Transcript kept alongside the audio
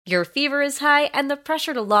Your fever is high and the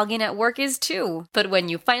pressure to log in at work is too. But when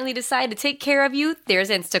you finally decide to take care of you, there's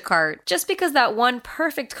Instacart. Just because that one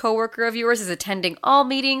perfect coworker of yours is attending all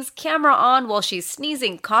meetings, camera on while she's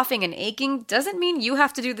sneezing, coughing, and aching, doesn't mean you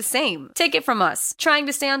have to do the same. Take it from us. Trying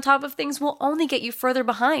to stay on top of things will only get you further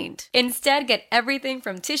behind. Instead, get everything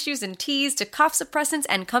from tissues and teas to cough suppressants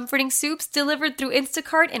and comforting soups delivered through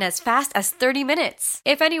Instacart in as fast as 30 minutes.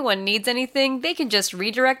 If anyone needs anything, they can just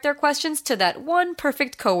redirect their questions to that one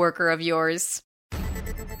perfect coworker of yours.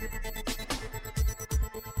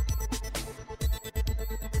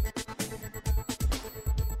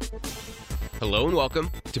 Hello and welcome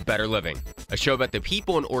to Better Living, a show about the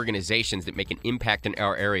people and organizations that make an impact in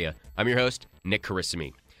our area. I'm your host, Nick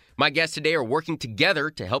Carissimi. My guests today are working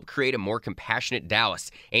together to help create a more compassionate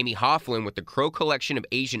Dallas. Amy Hofflin with the Crow Collection of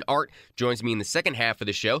Asian Art joins me in the second half of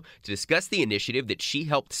the show to discuss the initiative that she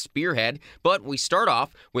helped spearhead. But we start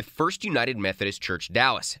off with First United Methodist Church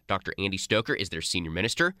Dallas. Dr. Andy Stoker is their senior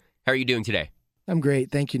minister. How are you doing today? I'm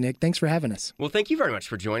great. Thank you, Nick. Thanks for having us. Well, thank you very much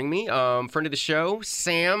for joining me. Friend of the show,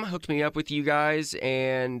 Sam, hooked me up with you guys,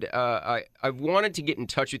 and I've wanted to get in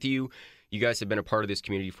touch with you. You guys have been a part of this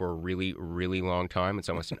community for a really, really long time. It's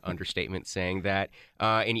almost an understatement saying that.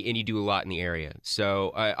 And you do a lot in the area.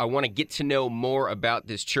 So I want to get to know more about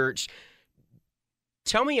this church.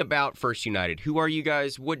 Tell me about First United. Who are you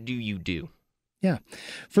guys? What do you do? Yeah.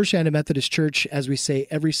 First United Methodist Church, as we say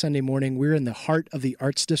every Sunday morning, we're in the heart of the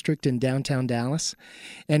Arts District in downtown Dallas.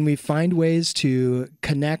 And we find ways to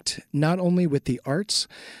connect not only with the arts,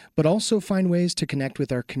 but also find ways to connect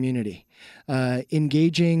with our community.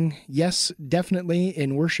 Engaging, yes, definitely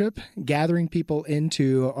in worship, gathering people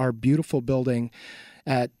into our beautiful building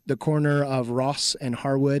at the corner of Ross and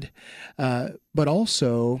Harwood, but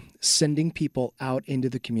also sending people out into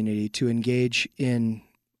the community to engage in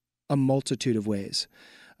a multitude of ways,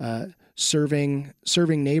 serving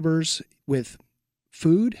neighbors with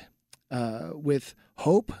food, with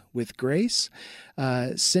hope, with grace,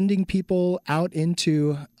 sending people out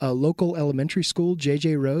into a local elementary school.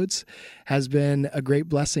 JJ Rhodes has been a great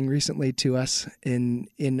blessing recently to us in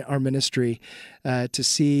our ministry to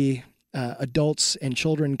see adults and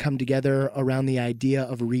children come together around the idea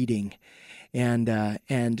of reading.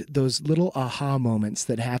 And those little aha moments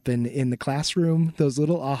that happen in the classroom, those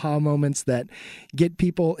little aha moments that get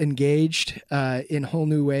people engaged in whole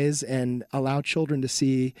new ways and allow children to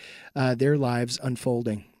see their lives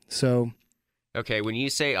unfolding. So, okay, when you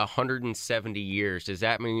say 170 years, does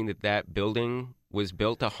that mean that building was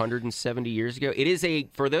built 170 years ago? It is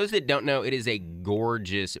for those that don't know, it is a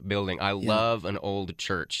gorgeous building. I love an old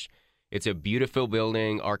church. It's a beautiful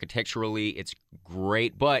building architecturally. It's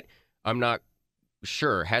great, but I'm not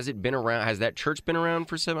sure. Has it been around? Has that church been around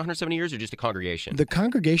for 170 years or just a congregation? The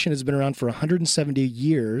congregation has been around for 170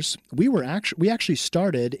 years. We actually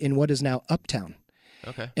started in what is now Uptown.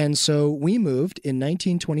 Okay. And so we moved in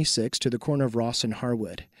 1926 to the corner of Ross and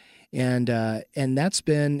Harwood. And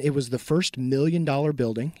it was the first $1 million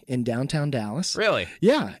building in downtown Dallas. Really?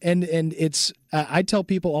 Yeah. And it's, I tell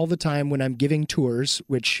people all the time when I'm giving tours,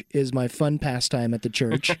 which is my fun pastime at the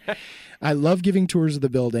church, I love giving tours of the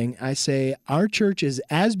building. I say, our church is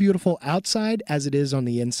as beautiful outside as it is on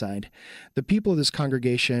the inside. The people of this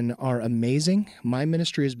congregation are amazing. My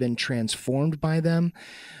ministry has been transformed by them.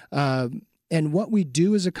 And what we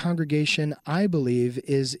do as a congregation, I believe,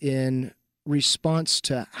 is in response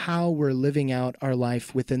to how we're living out our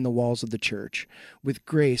life within the walls of the church, with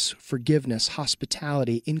grace, forgiveness,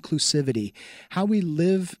 hospitality, inclusivity. How we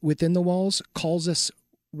live within the walls calls us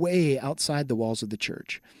way outside the walls of the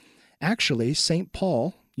church. Actually, St.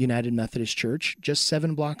 Paul United Methodist Church, just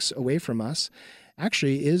 7 blocks away from us,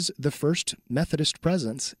 actually is the first Methodist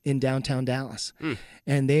presence in downtown Dallas.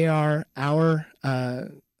 And they are our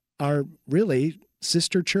really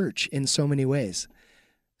sister church in so many ways.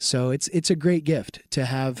 So it's a great gift to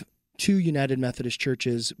have 2 United Methodist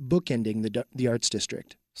churches bookending the Arts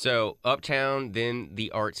District. So Uptown, then the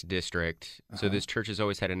Arts District. So this church has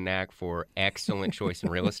always had a knack for excellent choice in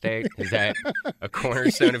real estate. Is that a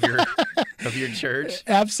cornerstone of your church?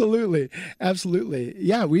 Absolutely.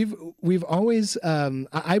 Yeah, we've always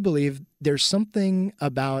I believe there's something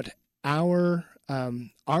about our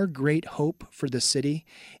great hope for the city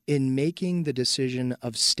in making the decision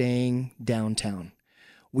of staying downtown.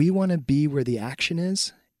 We want to be where the action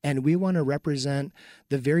is, and we want to represent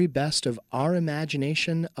the very best of our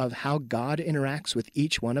imagination of how God interacts with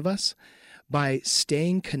each one of us by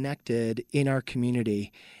staying connected in our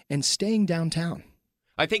community and staying downtown.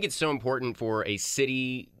 I think it's so important for a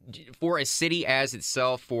city as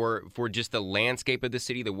itself, for just the landscape of the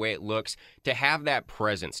city, the way it looks, to have that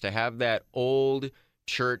presence, to have that old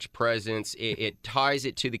church presence. It ties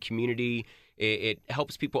it to the community. It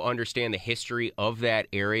helps people understand the history of that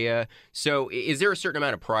area. So is there a certain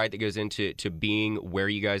amount of pride that goes into being where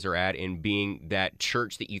you guys are at and being that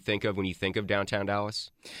church that you think of when you think of downtown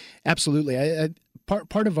Dallas? Absolutely.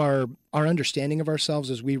 Part of our understanding of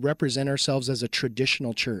ourselves is we represent ourselves as a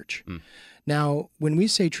traditional church. Now, when we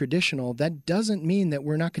say traditional, that doesn't mean that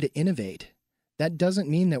we're not going to innovate. That doesn't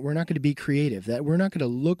mean that we're not going to be creative, that we're not going to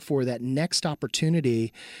look for that next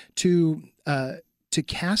opportunity to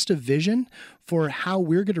cast a vision for how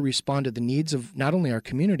we're going to respond to the needs of not only our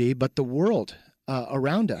community, but the world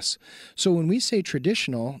around us. So when we say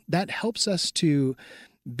traditional, that helps us to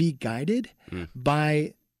be guided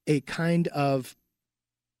by a kind of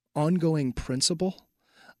ongoing principle,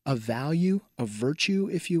 of value, of virtue,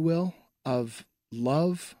 if you will, of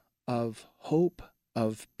love, of hope,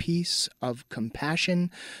 of peace, of compassion,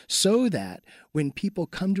 so that when people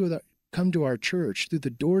come to our church, through the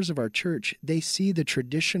doors of our church, they see the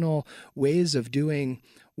traditional ways of doing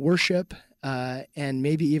worship and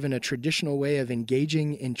maybe even a traditional way of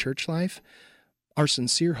engaging in church life. Our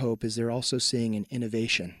sincere hope is they're also seeing an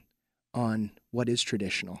innovation on what is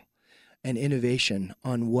traditional, an innovation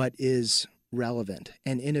on what is relevant,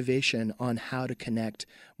 an innovation on how to connect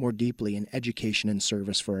more deeply in education and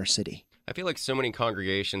service for our city. I feel like so many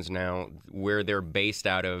congregations now where they're based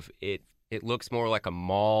out of, it looks more like a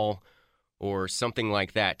mall or something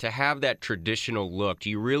like that. To have that traditional look, do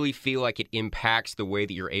you really feel like it impacts the way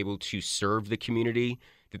that you're able to serve the community?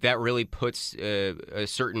 That really puts a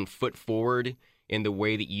certain foot forward in the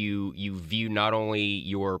way that you view not only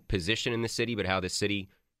your position in the city, but how the city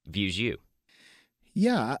views you?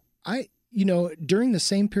 Yeah, during the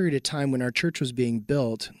same period of time when our church was being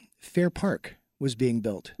built, Fair Park was being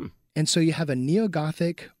built. And so you have a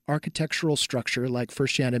neo-Gothic architectural structure like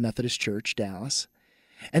First United Methodist Church, Dallas.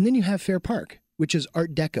 And then you have Fair Park, which is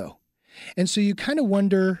Art Deco. And so you kind of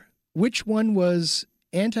wonder which one was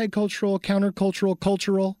anti-cultural, countercultural,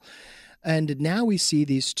 cultural. And now we see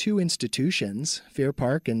these two institutions, Fair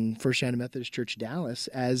Park and First United Methodist Church, Dallas,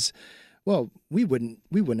 as, well, we wouldn't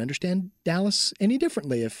understand Dallas any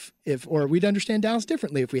differently or we'd understand Dallas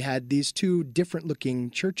differently if we had these two different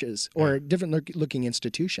looking churches or different looking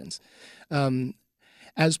institutions.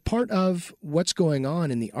 As part of what's going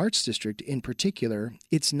on in the Arts District in particular,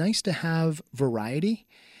 it's nice to have variety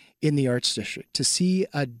in the Arts District, to see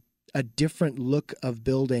a different look of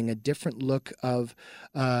building, a different look of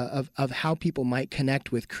how people might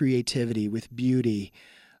connect with creativity, with beauty.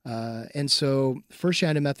 And so First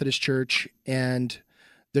United Methodist Church and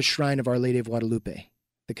the Shrine of Our Lady of Guadalupe,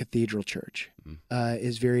 the Cathedral Church,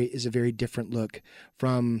 is a very different look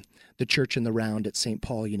from the Church in the Round at St.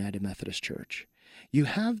 Paul United Methodist Church. You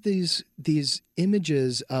have these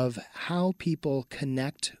images of how people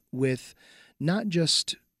connect with not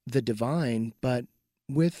just the divine, but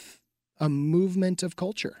with a movement of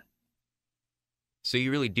culture. So you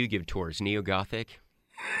really do give tours, neo-Gothic?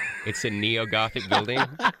 It's a neo-Gothic building?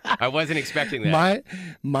 I wasn't expecting that.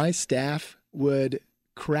 My staff would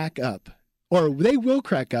crack up, or they will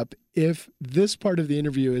crack up if this part of the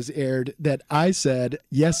interview is aired that I said,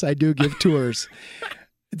 yes, I do give tours.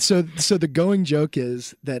 So the going joke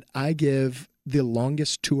is that I give the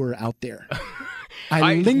longest tour out there.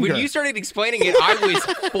 I linger. When you started explaining it, I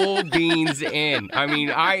was full beans in. I mean,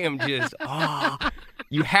 I am just,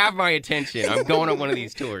 you have my attention. I'm going on one of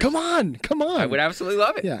these tours. Come on. I would absolutely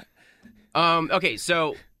love it. Yeah. Okay,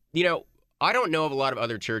 so, I don't know of a lot of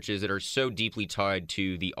other churches that are so deeply tied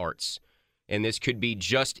to the arts. And this could be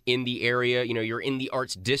just in the area. You're in the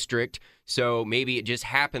arts district, so maybe it just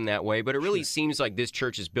happened that way. But it really seems like this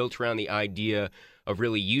church is built around the idea of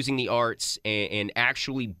really using the arts and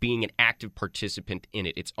actually being an active participant in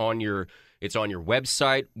it. It's on your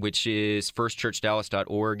website, which is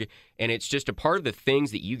firstchurchdallas.org, and it's just a part of the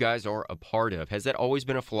things that you guys are a part of. Has that always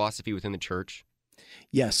been a philosophy within the church?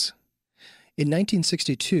 Yes. In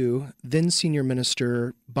 1962, then senior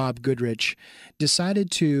minister Bob Goodrich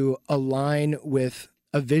decided to align with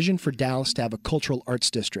a vision for Dallas to have a cultural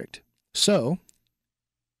arts district. So,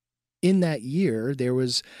 in that year, there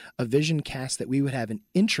was a vision cast that we would have an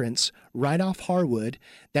entrance right off Harwood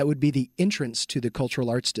that would be the entrance to the cultural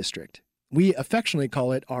arts district. We affectionately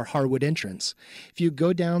call it our Harwood entrance. If you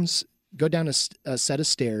go down a set of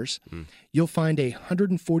stairs, you'll find a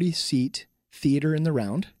 140-seat theater in the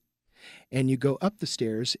round. And you go up the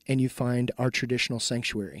stairs and you find our traditional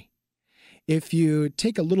sanctuary. If you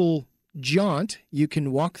take a little jaunt, you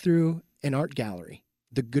can walk through an art gallery,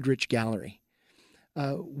 the Goodrich Gallery.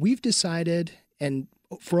 We've decided, and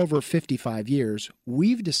for over 55 years,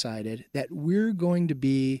 we've decided that we're going to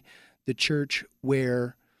be the church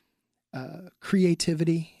where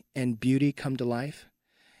creativity and beauty come to life.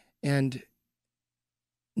 And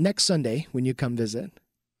next Sunday, when you come visit,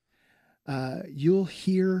 you'll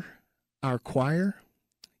hear our choir.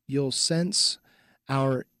 You'll sense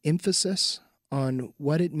our emphasis on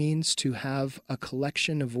what it means to have a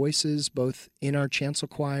collection of voices, both in our chancel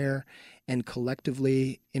choir and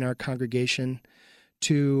collectively in our congregation,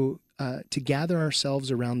 to gather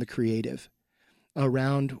ourselves around the creative,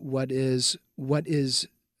 around what is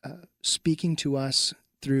speaking to us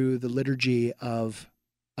through the liturgy of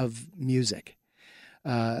music.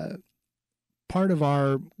 Part of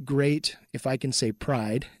our great, if I can say,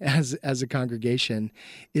 pride as a congregation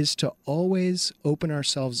is to always open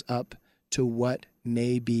ourselves up to what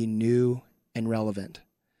may be new and relevant.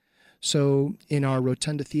 So in our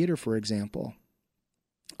Rotunda Theater, for example,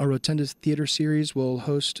 our Rotunda Theater series will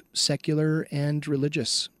host secular and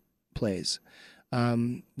religious plays.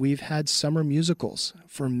 We've had summer musicals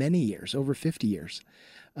for many years, over 50 years.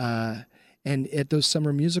 And at those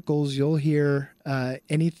summer musicals, you'll hear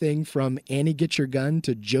anything from Annie Get Your Gun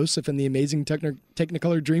to Joseph and the Amazing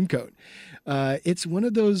Technicolor Dreamcoat. It's one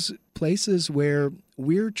of those places where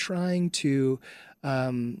we're trying to,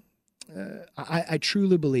 I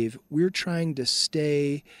truly believe, we're trying to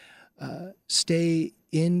stay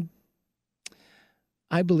in,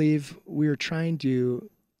 I believe we're trying to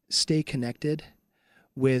stay connected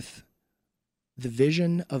with the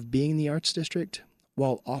vision of being in the Arts District,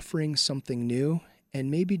 while offering something new and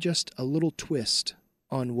maybe just a little twist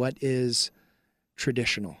on what is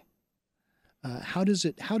traditional. How does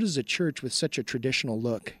a church with such a traditional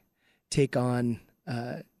look take on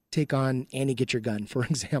Annie Get Your Gun, for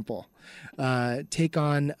example? Take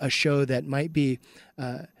on a show that might be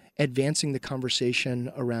advancing the conversation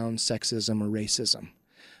around sexism or racism.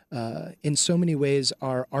 In so many ways,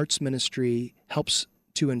 our arts ministry helps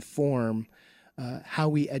to inform how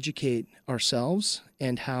we educate ourselves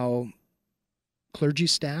and how clergy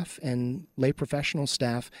staff and lay professional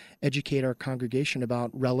staff educate our congregation about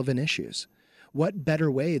relevant issues. What better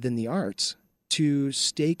way than the arts to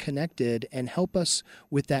stay connected and help us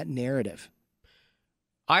with that narrative?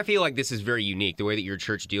 I feel like this is very unique, the way that your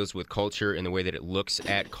church deals with culture and the way that it looks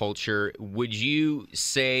at culture. Would you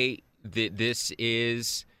say that this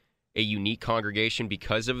is a unique congregation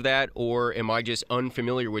because of that, or am I just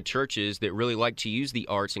unfamiliar with churches that really like to use the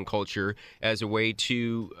arts and culture as a way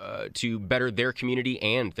to better their community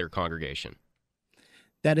and their congregation?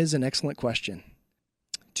 That is an excellent question.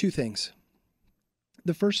 Two things.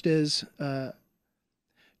 The first is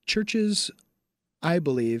churches, I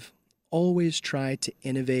believe, always try to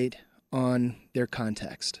innovate on their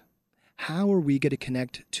context. How are we going to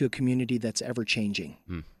connect to a community that's ever changing?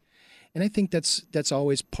 And I think that's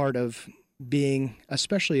always part of being,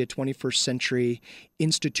 especially a 21st century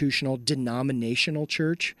institutional, denominational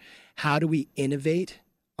church. How do we innovate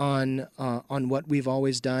on what we've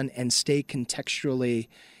always done and stay contextually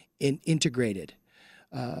integrated?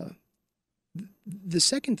 The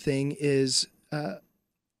second thing is,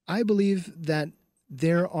 I believe that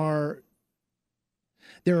there are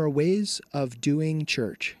ways of doing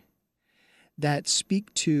church that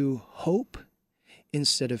speak to hope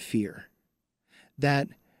instead of fear, that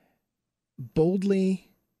boldly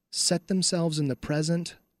set themselves in the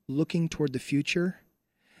present, looking toward the future,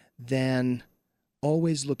 than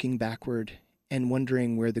always looking backward and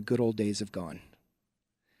wondering where the good old days have gone.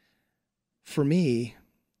 For me,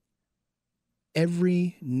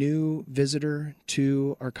 every new visitor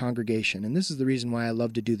to our congregation, and this is the reason why I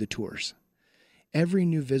love to do the tours, every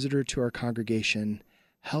new visitor to our congregation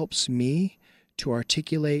helps me to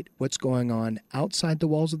articulate what's going on outside the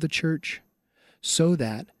walls of the church, so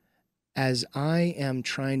that as I am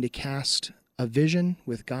trying to cast a vision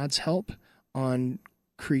with God's help on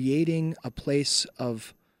creating a place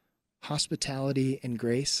of hospitality and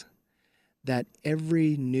grace, that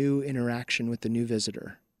every new interaction with the new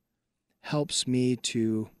visitor helps me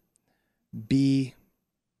to be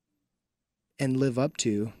and live up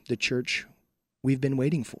to the church we've been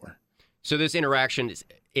waiting for. So this interaction,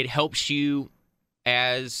 it helps you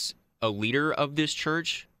as a leader of this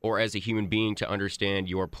church or as a human being to understand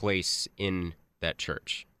your place in that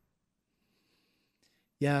church?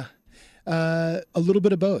 Yeah, a little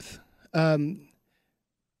bit of both. I've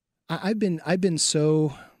been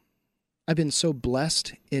so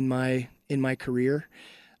blessed in my career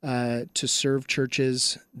to serve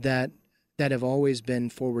churches that have always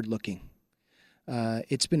been forward looking.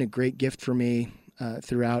 It's been a great gift for me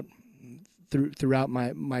throughout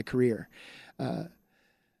my career.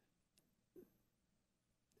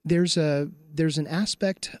 There's an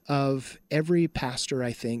aspect of every pastor,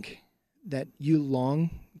 I think, that you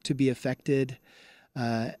long to be affected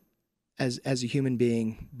as a human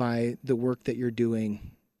being by the work that you're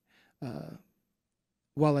doing,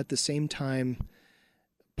 while at the same time,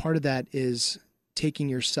 part of that is taking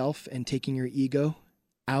yourself and taking your ego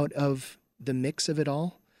out of the mix of it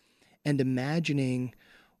all and imagining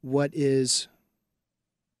what is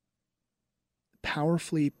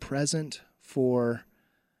powerfully present for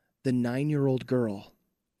the 9-year-old girl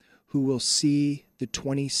who will see the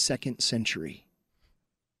 22nd century.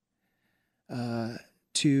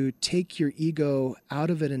 To take your ego out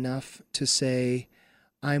of it enough to say,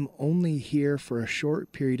 I'm only here for a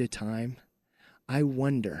short period of time. I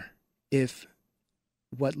wonder if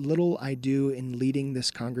what little I do in leading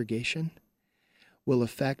this congregation will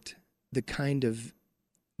affect the kind of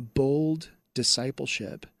bold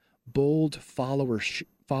discipleship, bold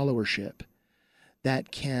followership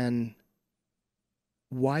that can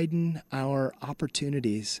widen our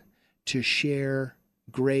opportunities to share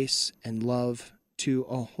grace and love to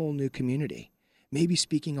a whole new community. Maybe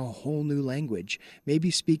speaking a whole new language,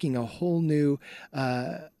 maybe speaking a whole new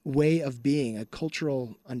way of being, a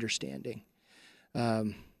cultural understanding.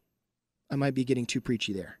 I might be getting too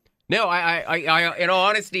preachy there. No, I in all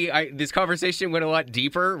honesty, this conversation went a lot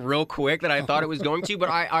deeper real quick than I thought it was going to, but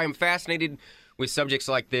I'm fascinated with subjects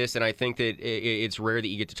like this, and I think that it's rare that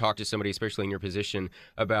you get to talk to somebody, especially in your position,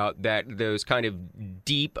 about those kind of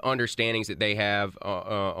deep understandings that they have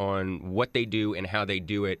on what they do and how they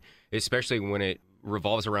do it, especially when it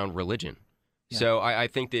revolves around religion. Yeah. So I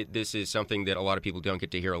think that this is something that a lot of people don't get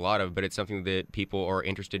to hear a lot of, but it's something that people are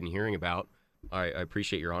interested in hearing about. I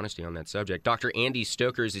appreciate your honesty on that subject. Dr. Andy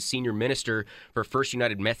Stoker is a senior minister for First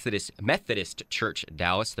United Methodist Church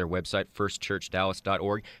Dallas, their website,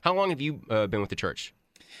 firstchurchdallas.org. How long have you been with the church?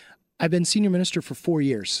 I've been senior minister for 4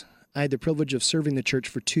 years. I had the privilege of serving the church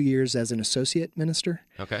for 2 years as an associate minister.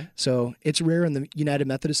 Okay. So it's rare in the United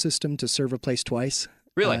Methodist system to serve a place twice.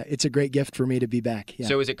 Really? It's a great gift for me to be back. Yeah.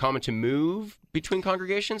 So is it common to move between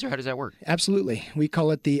congregations, or how does that work? Absolutely. We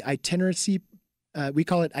call it the itinerancy.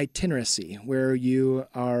 Where you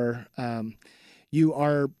are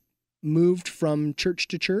moved from church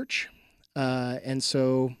to church, and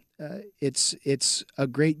so it's a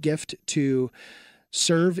great gift to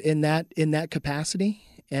serve in that capacity,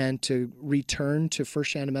 and to return to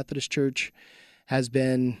First United Methodist Church has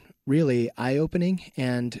been really eye-opening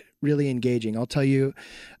and really engaging. I'll tell you,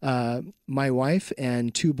 my wife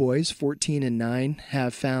and 2 boys, 14 and 9,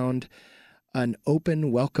 have found an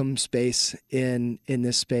open, welcome space in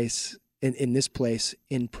this place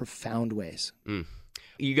in profound ways. Mm.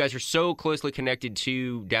 You guys are so closely connected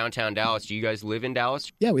to downtown Dallas. Do you guys live in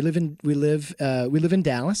Dallas? Yeah, we live in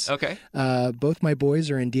Dallas. Okay. Both my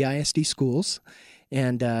boys are in DISD schools,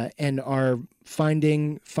 and are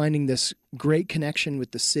finding this great connection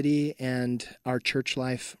with the city and our church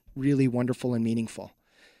life really wonderful and meaningful.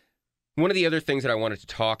 One of the other things that I wanted to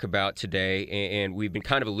talk about today, and we've been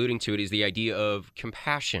kind of alluding to it, is the idea of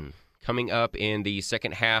compassion. Coming up in the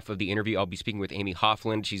second half of the interview, I'll be speaking with Amy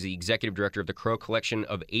Hoffland. She's the executive director of the Crow Collection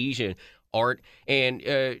of Asian Art, and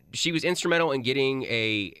she was instrumental in getting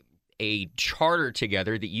a charter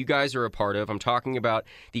together that you guys are a part of. I'm talking about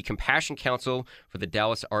the Compassion Council for the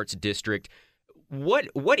Dallas Arts District. What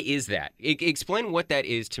is that? Explain what that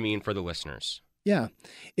is to me and for the listeners. Yeah,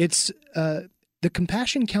 it's the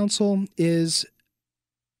Compassion Council is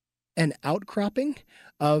an outcropping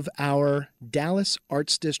of our Dallas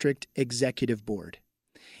Arts District Executive Board.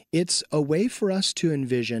 It's a way for us to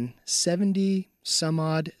envision 70 some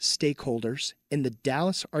odd stakeholders in the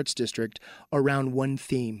Dallas Arts District around one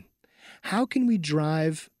theme. How can we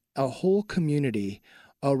drive a whole community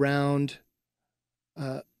around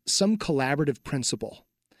some collaborative principle?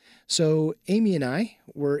 So Amy and I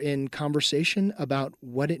were in conversation about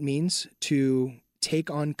what it means to take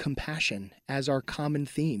on compassion as our common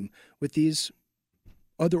theme with these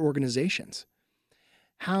other organizations.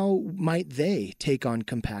 How might they take on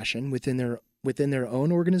compassion within their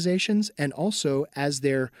own organizations, and also as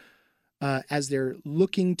they're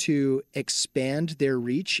looking to expand their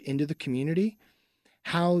reach into the community,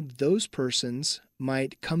 how those persons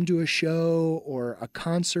might come to a show or a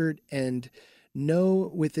concert and know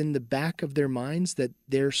within the back of their minds that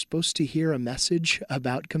they're supposed to hear a message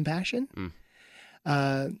about compassion.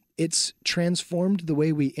 It's transformed the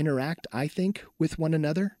way we interact, I think, with one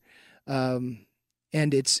another. And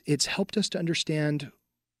it's helped us to understand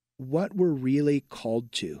what we're really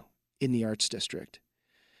called to in the Arts District.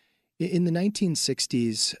 In the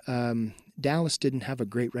 1960s, Dallas didn't have a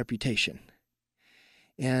great reputation.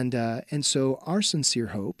 And so our sincere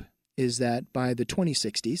hope is that by the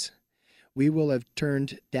 2060s, we will have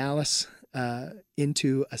turned Dallas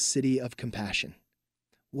into a city of compassion.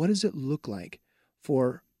 What does it look like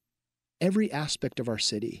for every aspect of our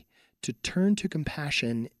city to turn to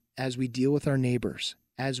compassion as we deal with our neighbors,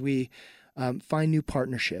 as we find new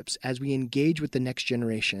partnerships, as we engage with the next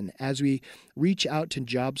generation, as we reach out to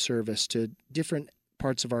job service to different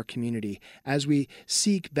parts of our community, as we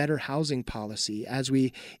seek better housing policy, as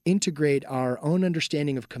we integrate our own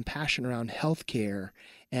understanding of compassion around healthcare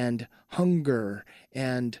and hunger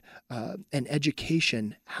and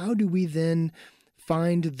education. How do we then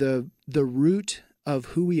find the root of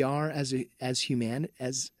who we are as humanity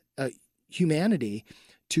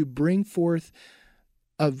to bring forth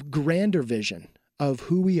a grander vision of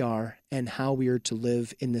who we are and how we are to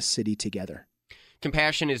live in this city together?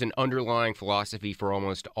 Compassion is an underlying philosophy for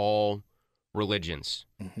almost all religions,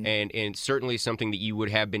 and certainly something that you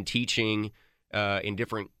would have been teaching in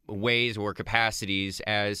different ways or capacities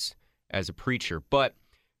as a preacher. But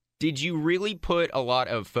did you really put a lot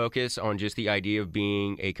of focus on just the idea of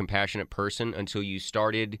being a compassionate person until you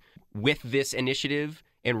started with this initiative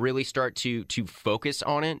and really start to focus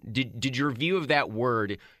on it? Did your view of that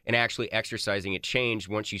word and actually exercising it change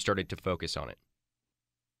once you started to focus on it?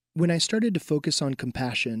 When I started to focus on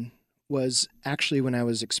compassion was actually when I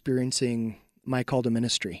was experiencing my call to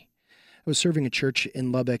ministry. I was serving a church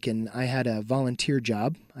in Lubbock, and I had a volunteer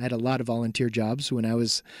job. I had a lot of volunteer jobs when I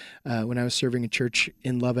was serving a church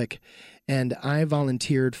in Lubbock, and I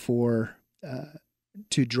volunteered to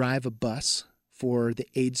drive a bus for the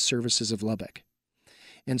AIDS services of Lubbock.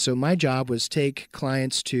 And so my job was take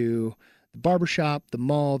clients to the barbershop, the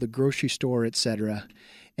mall, the grocery store, etc.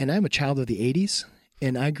 And I'm a child of the 80s,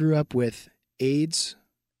 and I grew up with AIDS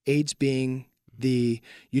being you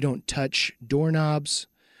don't touch doorknobs,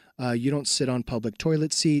 you don't sit on public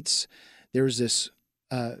toilet seats. There was this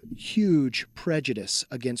huge prejudice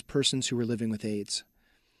against persons who were living with AIDS.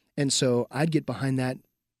 And so I'd get behind that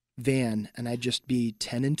van, and I'd just be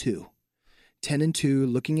 10 and 2,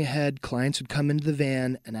 looking ahead. Clients would come into the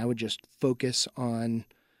van, and I would just focus on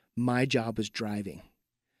my job was driving.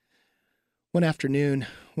 One afternoon,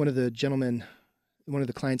 one of the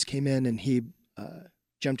clients came in, and he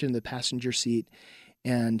jumped into the passenger seat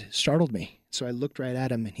and startled me. So I looked right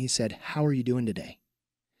at him, and he said, "How are you doing today?"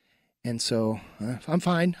 And so, I'm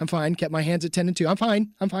fine, kept my hands at 10 and 2. I'm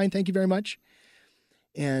fine, thank you very much.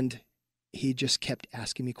 And he just kept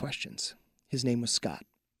asking me questions. His name was Scott.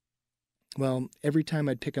 Well, every time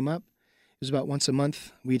I'd pick him up, it was about once a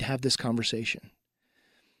month, we'd have this conversation.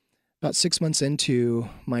 About 6 months into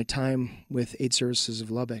my time with AIDS Services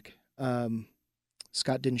of Lubbock,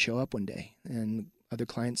 Scott didn't show up one day, and other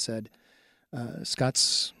clients said,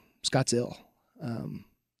 Scott's ill.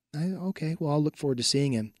 Okay, well, I'll look forward to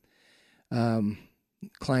seeing him.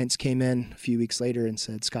 Clients came in a few weeks later and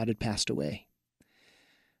said Scott had passed away.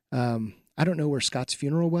 I don't know where Scott's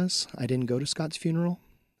funeral was. I didn't go to Scott's funeral.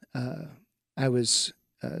 I was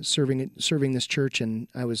serving this church, and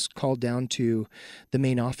I was called down to the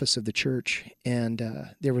main office of the church, and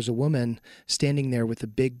there was a woman standing there with a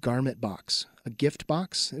big garment box, a gift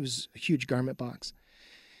box. It was a huge garment box.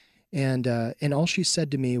 And all she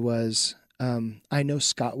said to me was, "I know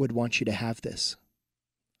Scott would want you to have this."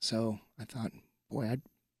 So I thought, boy,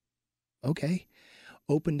 okay.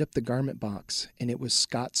 Opened up the garment box, and it was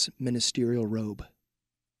Scott's ministerial robe.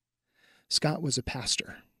 Scott was a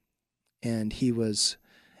pastor, and he was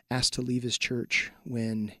asked to leave his church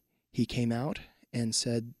when he came out and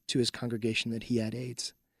said to his congregation that he had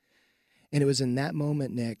AIDS. And it was in that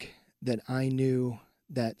moment, Nick, that I knew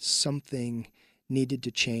that something needed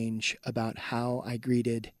to change about how I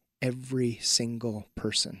greeted every single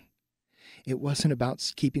person. It wasn't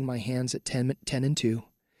about keeping my hands at 10 and 2.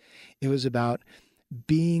 It was about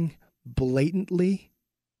being blatantly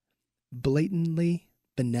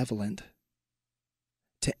benevolent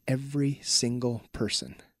to every single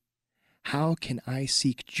person. How can I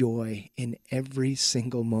seek joy in every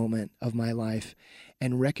single moment of my life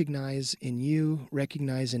and recognize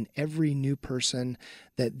in every new person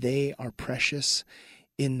that they are precious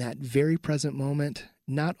in that very present moment,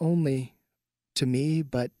 not only to me,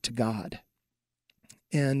 but to God.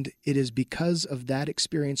 And it is because of that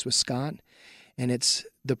experience with Scott, and it's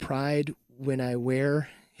the pride when I wear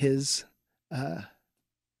his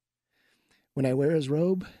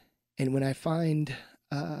robe, and when I find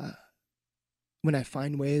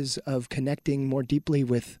ways of connecting more deeply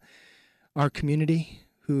with our community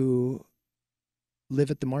who live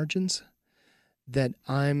at the margins, that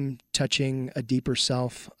I'm touching a deeper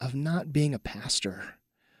self of not being a pastor,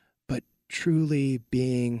 but truly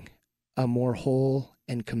being a more whole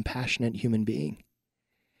and compassionate human being.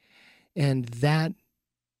 And that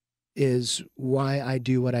is why I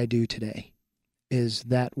do what I do today, is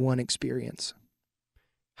that one experience.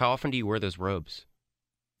 How often do you wear those robes?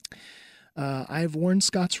 I've worn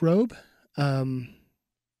Scott's robe. I'll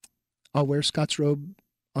wear Scott's robe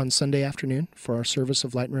on Sunday afternoon for our service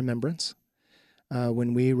of light and remembrance.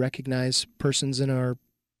 When we recognize persons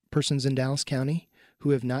in Dallas County who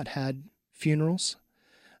have not had funerals,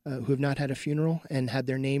 who have not had a funeral and had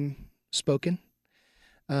their name spoken,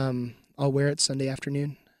 I'll wear it Sunday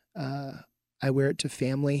afternoon. I wear it to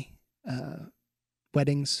family,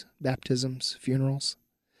 weddings, baptisms, funerals.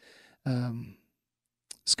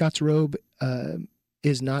 Scott's robe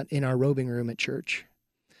is not in our robing room at church.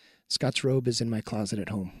 Scott's robe is in my closet at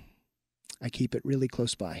home. I keep it really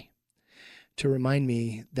close by to remind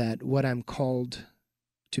me that what I'm called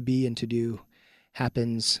to be and to do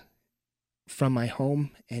happens from my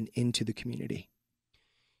home and into the community.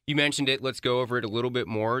 You mentioned it. Let's go over it a little bit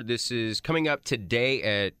more. This is coming up today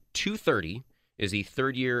at 2:30 is the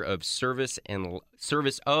third year of service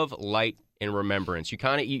of light and remembrance. You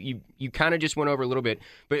kind of just went over a little bit,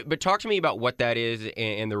 but talk to me about what that is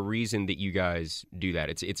and the reason that you guys do that.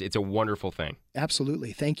 It's a wonderful thing.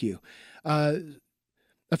 Absolutely. Thank you.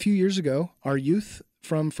 A few years ago, our youth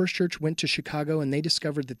from First Church went to Chicago, and they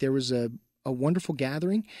discovered that there was a wonderful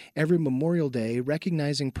gathering every Memorial Day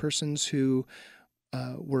recognizing persons who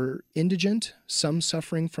were indigent, some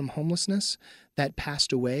suffering from homelessness, that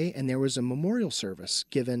passed away, and there was a memorial service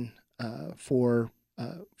given for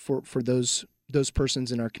those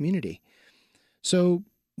persons in our community. So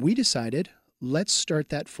we decided, let's start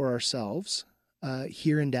that for ourselves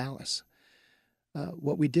here in Dallas.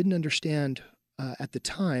 What we didn't understand at the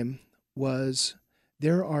time was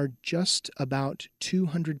there are just about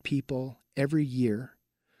 200 people every year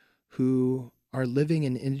who are living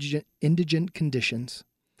in indigent conditions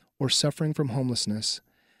or suffering from homelessness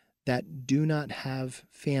that do not have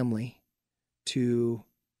family to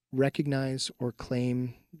recognize or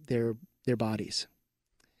claim their bodies.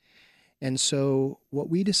 And so what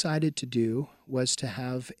we decided to do was to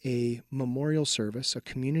have a memorial service, a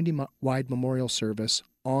community-wide memorial service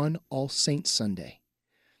on All Saints Sunday.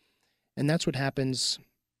 And that's what happens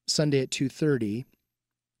Sunday at 2:30.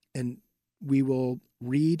 And we will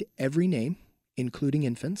read every name, including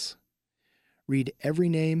infants, read every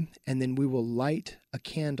name, and then we will light a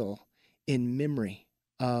candle in memory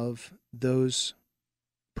of those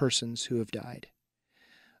persons who have died.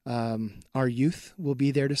 Our youth will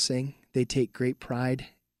be there to sing. They take great pride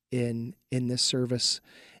in this service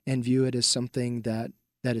and view it as something that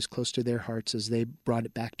is close to their hearts as they brought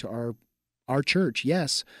it back to our church,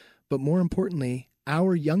 yes, but more importantly,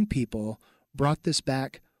 our young people brought this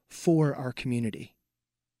back for our community.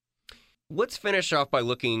 Let's finish off by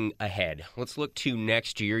looking ahead. Let's look to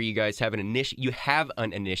next year. You guys have an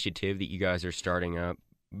initiative that you guys are starting up.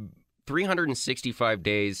 365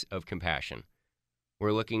 Days of Compassion.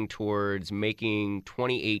 We're looking towards making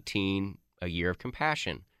 2018 a year of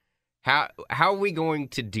compassion. How are we going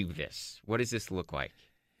to do this? What does this look like?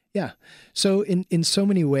 Yeah. So in so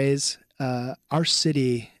many ways, our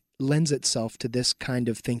city lends itself to this kind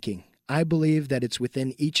of thinking. I believe that it's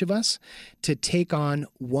within each of us to take on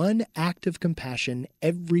one act of compassion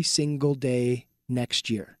every single day next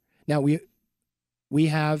year. Now, we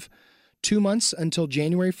have 2 months until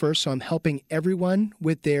January 1st, so I'm helping everyone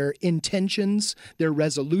with their intentions, their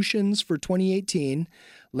resolutions for 2018.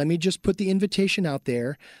 Let me just put the invitation out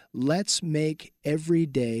there. Let's make every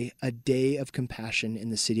day a day of compassion in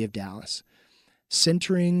the city of Dallas.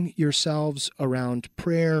 Centering yourselves around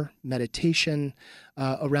prayer, meditation,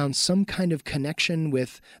 around some kind of connection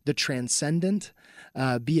with the transcendent,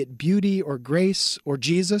 be it beauty or grace or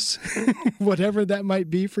Jesus, whatever that might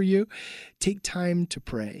be for you. Take time to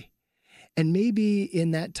pray. And maybe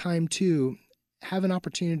in that time, too, have an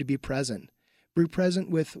opportunity to be present. Be present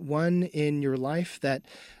with one in your life that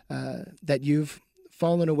you've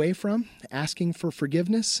fallen away from, asking for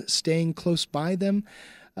forgiveness, staying close by them,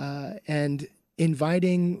 and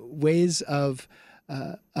inviting ways of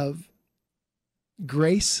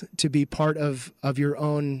grace to be part of your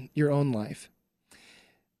own life.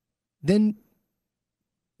 Then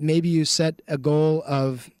maybe you set a goal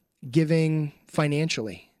of giving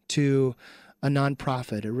financially to a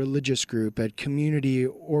nonprofit, a religious group, a community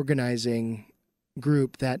organizing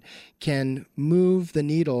group that can move the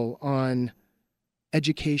needle on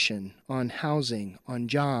education, on housing, on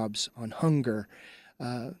jobs, on hunger.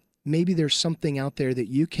 Maybe there's something out there that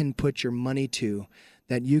you can put your money to,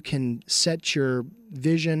 that you can set your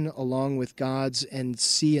vision along with God's and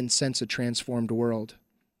see and sense a transformed world.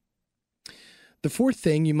 The fourth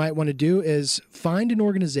thing you might want to do is find an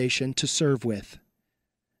organization to serve with.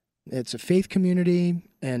 It's a faith community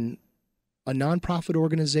and a nonprofit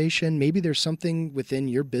organization. Maybe there's something within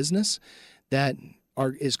your business that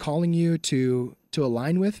is calling you to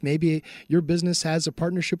align with. Maybe your business has a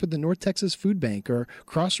partnership with the North Texas Food Bank or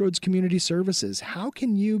Crossroads Community Services. How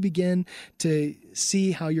can you begin to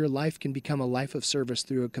see how your life can become a life of service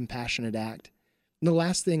through a compassionate act? And the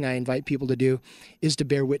last thing I invite people to do is to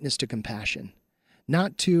bear witness to compassion,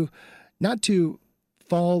 not to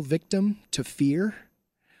fall victim to fear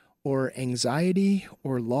or anxiety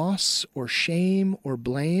or loss or shame or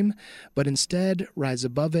blame, but instead rise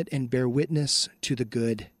above it and bear witness to the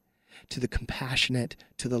good, to the compassionate,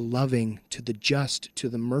 to the loving, to the just, to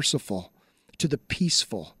the merciful, to the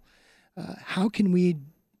peaceful. How can we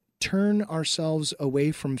turn ourselves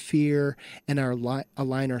away from fear and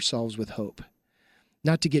align ourselves with hope?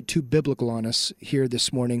 Not to get too biblical on us here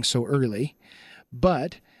this morning so early,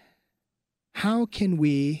 but how can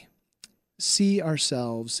we see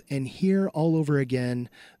ourselves and hear all over again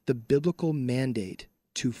the biblical mandate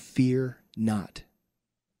to fear not?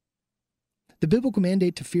 The biblical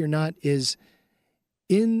mandate to fear not is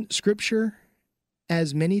in Scripture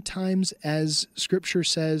as many times as Scripture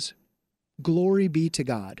says, glory be to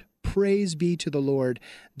God, praise be to the Lord.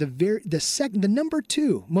 The number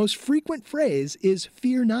 2 most frequent phrase is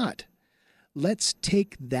fear not. Let's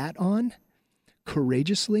take that on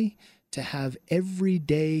courageously to have every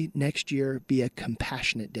day next year be a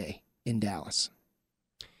compassionate day in Dallas.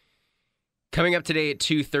 Coming up today at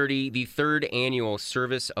 2:30, the 3rd annual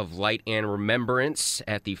Service of Light and Remembrance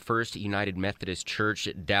at the First United Methodist Church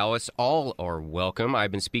at Dallas. All are welcome.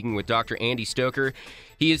 I've been speaking with Dr. Andy Stoker.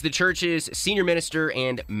 He is the church's senior minister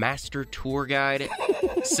and master tour guide.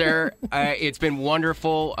 Sir, it's been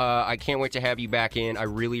wonderful. I can't wait to have you back in. I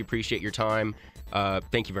really appreciate your time.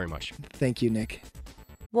 Thank you very much. Thank you, Nick.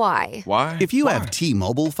 Why? Why? If you have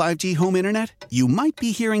T-Mobile 5G home internet, you might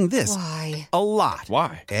be hearing this Why? a lot.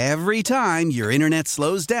 Why? Every time your internet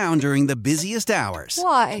slows down during the busiest hours.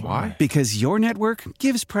 Why? Why? Because your network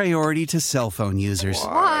gives priority to cell phone users.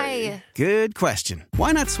 Why? Good question.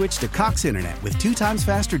 Why not switch to Cox Internet with 2 times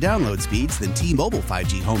faster download speeds than T-Mobile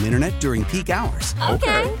 5G home internet during peak hours?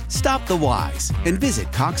 Okay. Stop the whys and visit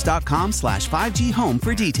cox.com/5G home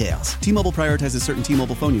for details. T-Mobile prioritizes certain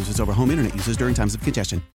T-Mobile phone users over home internet users during times of congestion.